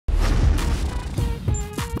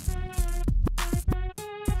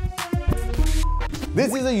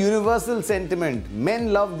This is a universal sentiment.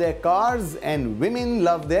 Men love their cars and women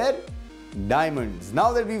love their diamonds.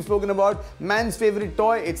 Now that we've spoken about man's favorite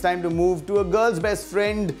toy, it's time to move to a girl's best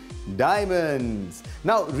friend, diamonds.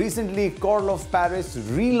 Now, recently, Korloff Paris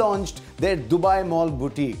relaunched their Dubai Mall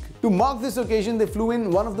boutique. To mark this occasion, they flew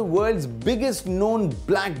in one of the world's biggest known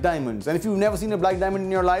black diamonds. And if you've never seen a black diamond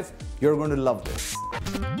in your life, you're going to love this.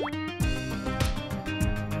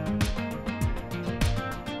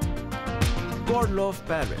 Korloff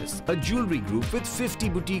Paris, a jewellery group with 50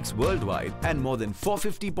 boutiques worldwide and more than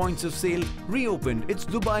 450 points of sale, reopened its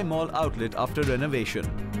Dubai Mall outlet after renovation.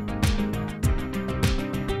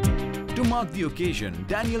 To mark the occasion,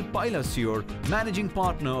 Paillasseur, managing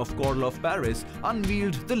partner of Korloff Paris,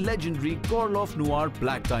 unveiled the legendary Korloff Noir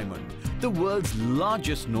Black diamond, the world's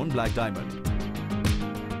largest known black diamond.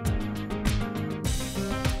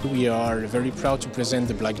 We are very proud to present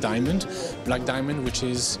the Black Diamond, which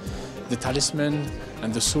is the talisman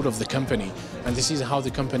and the soul of the company. And this is how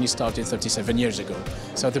the company started 37 years ago.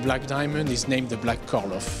 So the Black Diamond is named the Black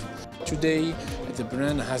Korloff. Today, the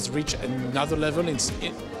brand has reached another level in its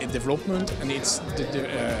development and its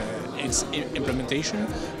implementation.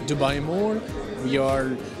 Dubai Mall, we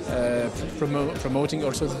are promoting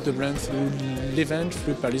also the brand through Levent,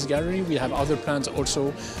 through Paris Gallery. We have other plans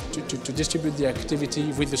also to distribute the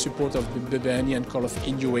activity with the support of BBNI and Korloff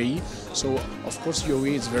in UAE. So, of course,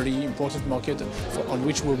 UAE is a very important market on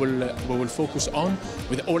which we will focus on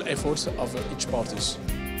with all efforts of each parties.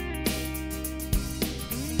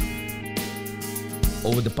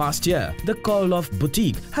 Over the past year, the Korloff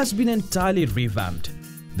boutique has been entirely revamped.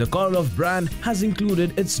 The Korloff brand has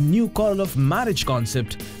included its new Korloff marriage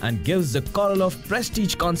concept and gives the Korloff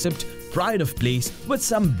prestige concept pride of place with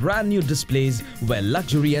some brand new displays where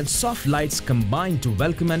luxury and soft lights combine to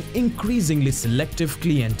welcome an increasingly selective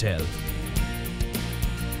clientele.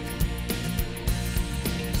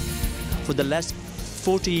 For the last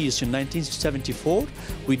 40 years, in 1974,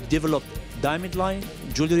 we developed diamond line,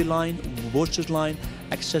 jewelry line, watches line,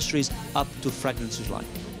 accessories up to fragrances line.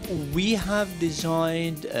 We have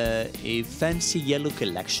designed a fancy yellow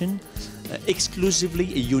collection, exclusively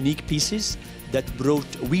unique pieces that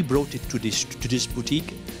we brought it to this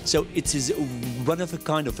boutique. So it is one of a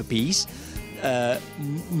kind of a piece,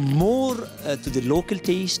 more to the local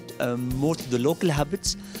taste, more to the local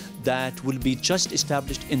habits that will be just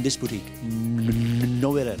established in this boutique,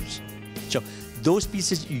 nowhere else. So those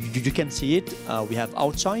pieces you can see it. We have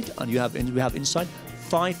outside and we have inside.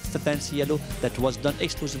 5 fancy yellow that was done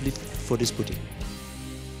exclusively for this boutique.